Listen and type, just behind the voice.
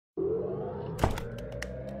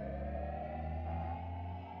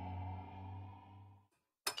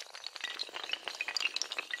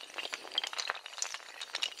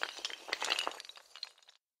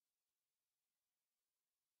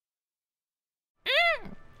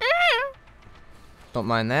Don't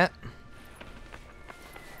mind that.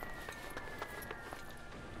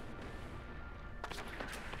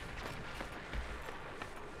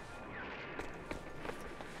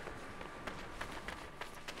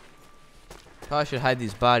 Probably should hide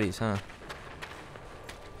these bodies, huh?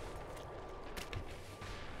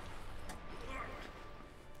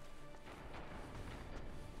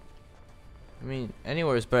 I mean,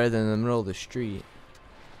 anywhere is better than in the middle of the street.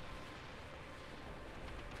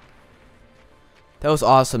 That was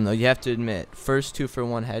awesome, though. You have to admit. First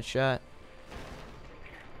 2-for-1 headshot.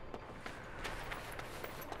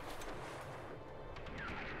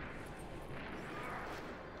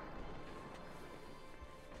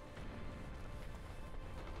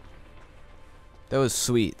 That was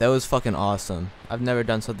sweet. That was fucking awesome. I've never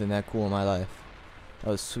done something that cool in my life.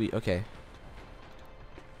 That was sweet. Okay.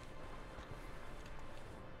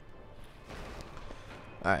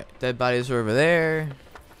 Alright. Dead bodies are over there.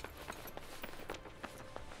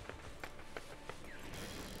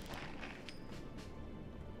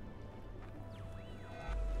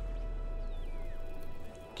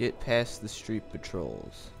 Get past the street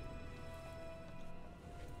patrols.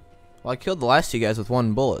 Well, I killed the last two guys with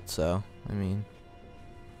one bullet, so, I mean.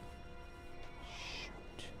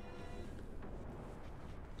 Shoot.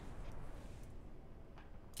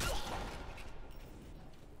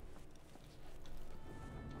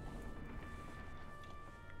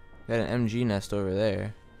 Got an MG nest over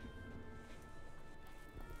there.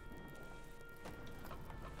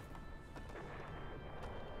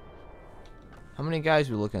 How many guys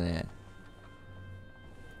we looking at?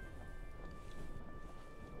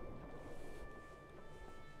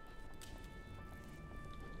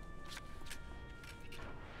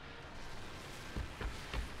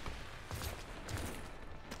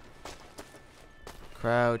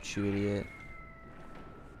 Crouch, you idiot.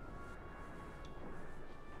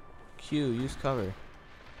 Q, use cover.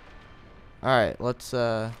 Alright, let's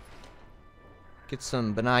get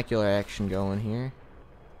some binocular action going here.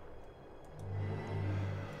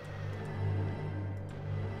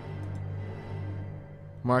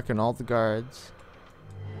 Marking all the guards.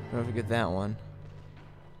 Don't forget that one.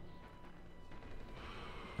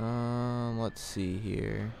 Let's see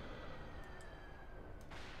here.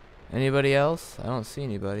 Anybody else? I don't see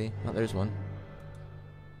anybody. Oh, there's one.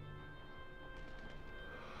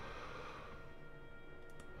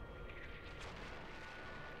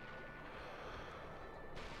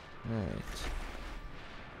 Alright.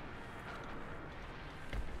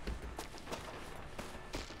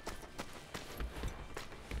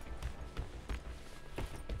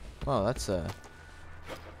 Wow, that's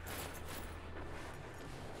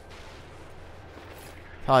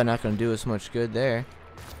probably not gonna do us much good there.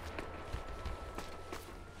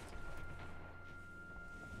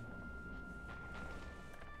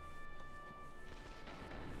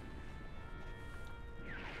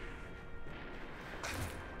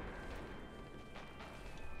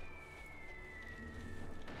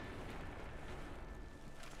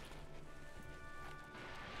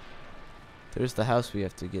 There's the house we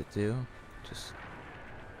have to get to. Just.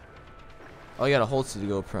 Oh, you got a holster to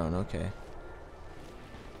go prone. Okay.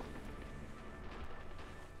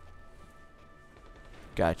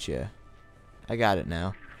 Gotcha. I got it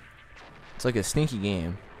now. It's like a sneaky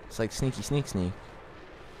game. It's like sneaky sneak sneak.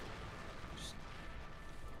 Just.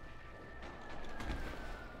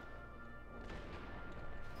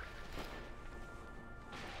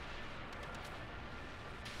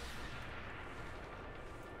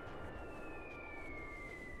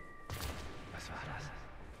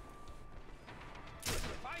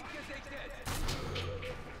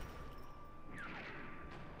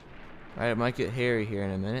 Alright, it might get hairy here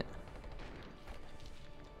in a minute.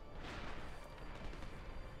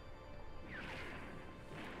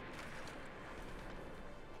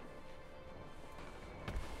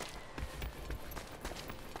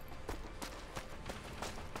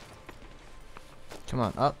 Come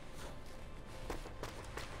on, up.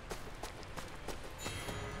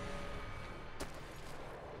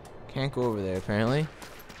 Can't go over there, apparently.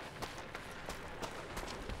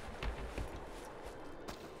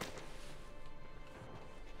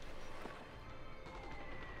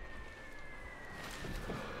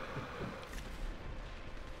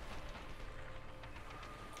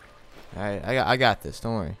 Alright, I got this,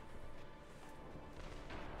 don't worry.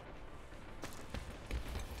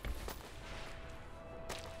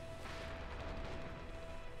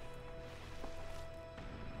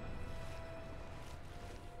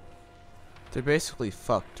 They're basically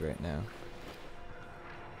fucked right now.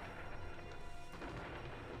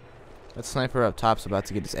 That sniper up top's about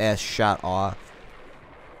to get his ass shot off.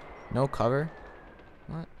 No cover?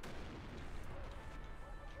 What?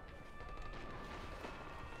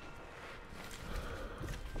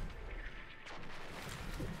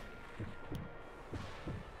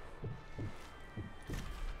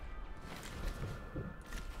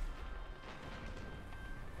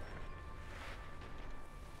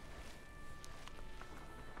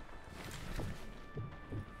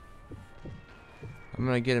 I'm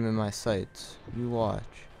gonna get him in my sights. You watch.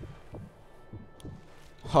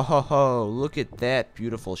 Ho ho ho, look at that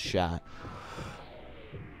beautiful shot.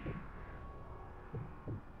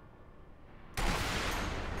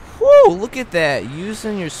 Woo, look at that.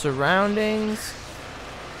 Using your surroundings.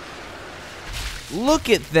 Look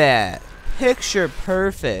at that. Picture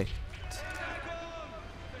perfect.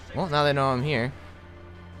 Well, now they know I'm here.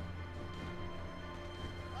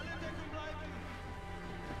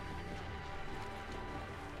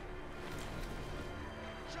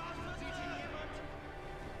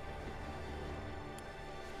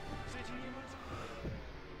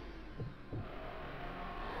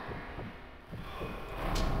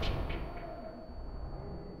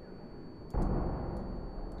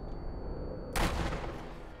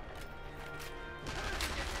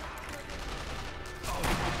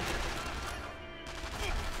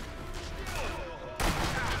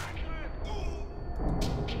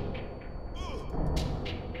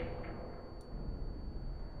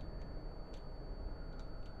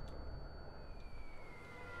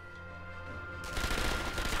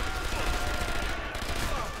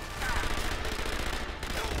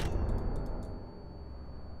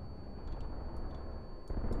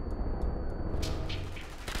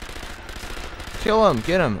 Kill him,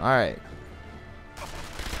 get him. Alright.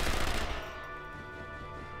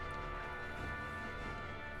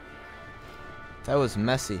 That was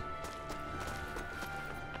messy.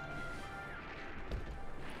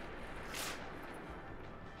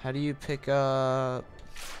 How do you pick up?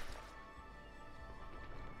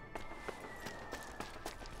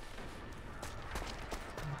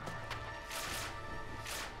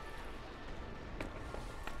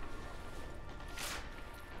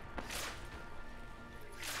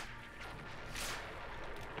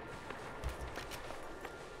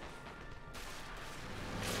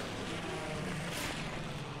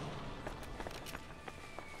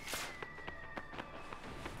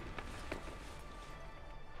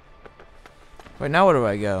 Wait, now where do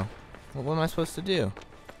I go? Well, what am I supposed to do?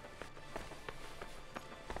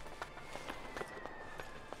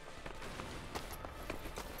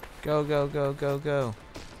 Go, go, go, go, go.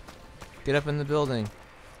 Get up in the building.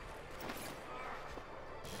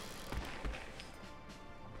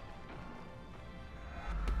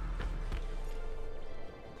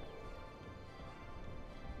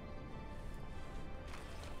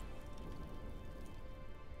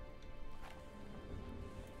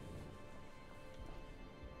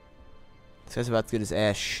 This guy's about to get his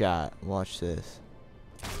ass shot. Watch this.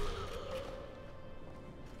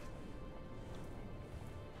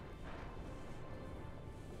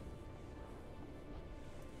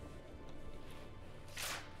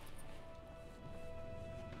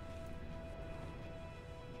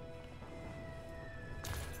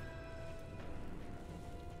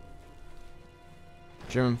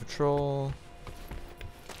 German patrol.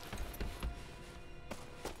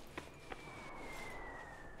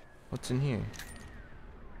 What's in here?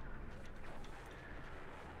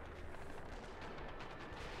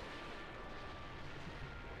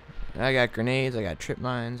 I got grenades, I got trip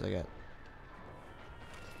mines, I got...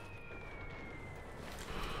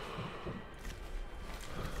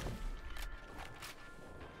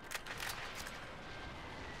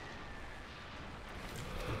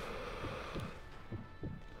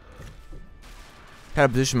 Gotta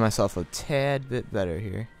position myself a tad bit better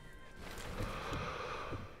here.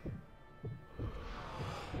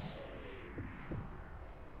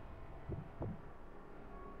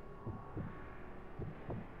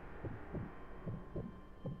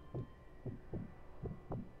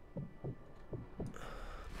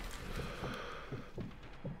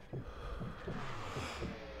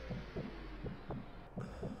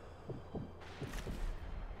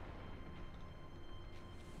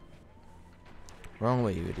 Wrong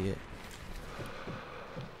way, you idiot.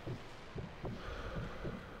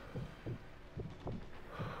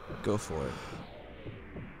 Go for it.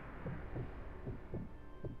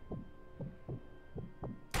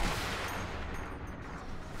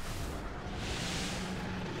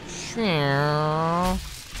 Shit.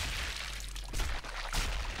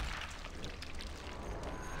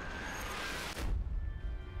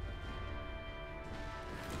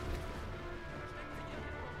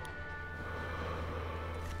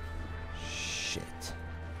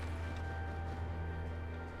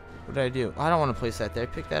 What did I do? I don't want to place that there.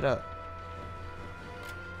 Pick that up.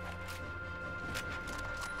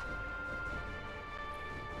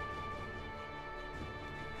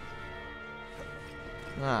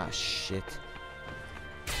 Ah, shit.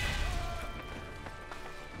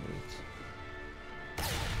 Wait.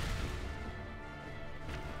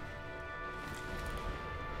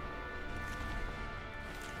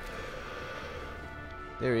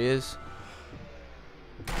 There he is.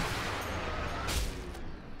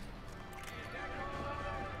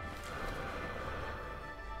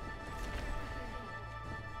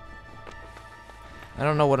 I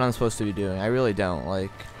don't know what I'm supposed to be doing. I really don't.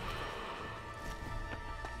 Like,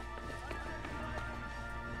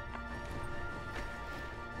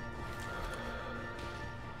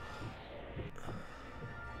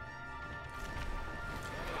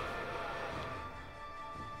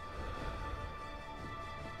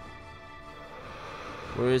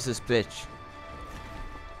 where is this bitch?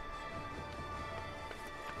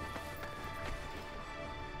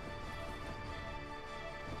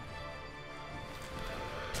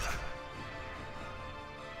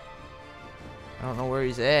 I don't know where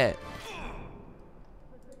he's at.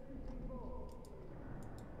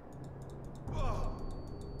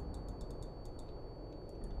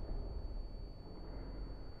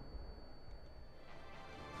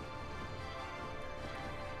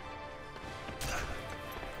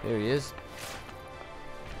 There he is.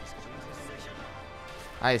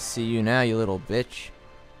 I see you now, you little bitch.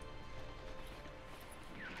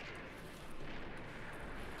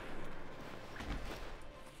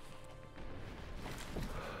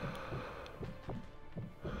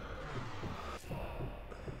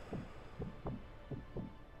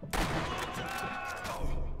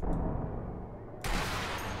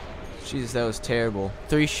 Jesus, that was terrible.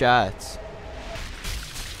 3 shots.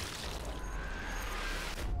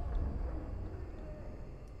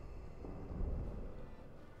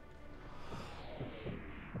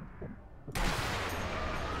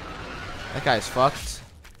 That guy's fucked.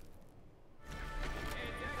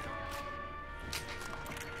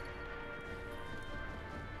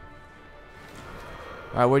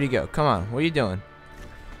 Alright, where'd you go? Come on, what are you doing?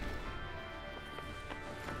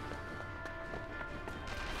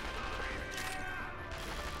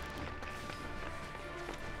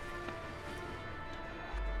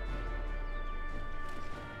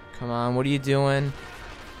 Come on, what are you doing?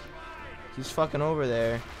 He's fucking over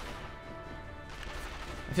there.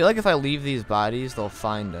 I feel like if I leave these bodies, they'll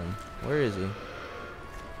find him. Where is he?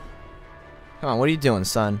 Come on, what are you doing,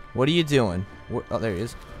 son? What are you doing? Oh, there he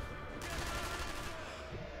is.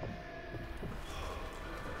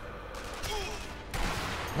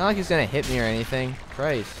 Not like he's gonna hit me or anything.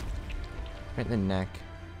 Christ. Right in the neck.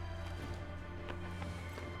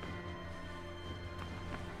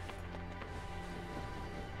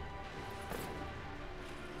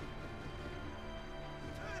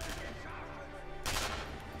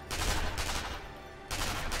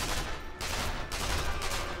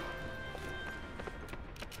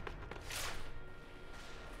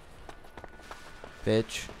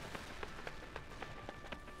 Bitch.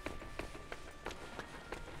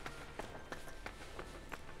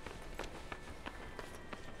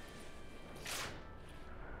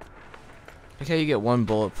 Look how you get 1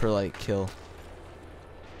 bullet per like kill.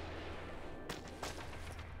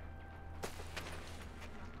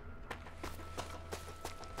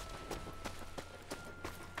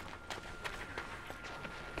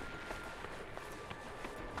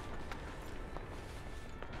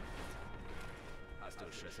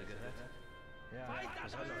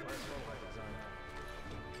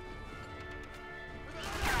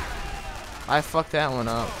 I fucked that one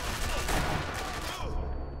up.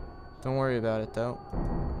 Don't worry about it though.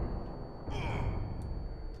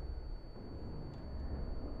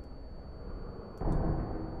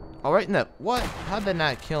 Oh, right in the what? How'd that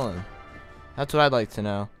not kill him? That's what I'd like to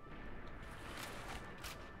know.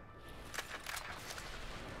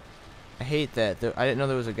 I hate that. I didn't know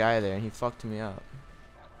there was a guy there and he fucked me up.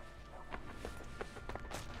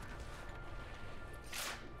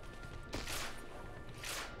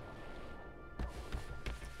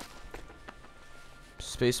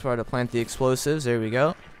 Spacebar to plant the explosives. There we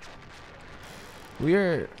go. We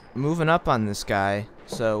are moving up on this guy.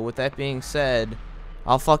 So with that being said,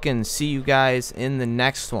 I'll fucking see you guys in the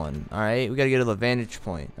next one. Alright? We gotta get to the vantage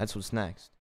point. That's what's next.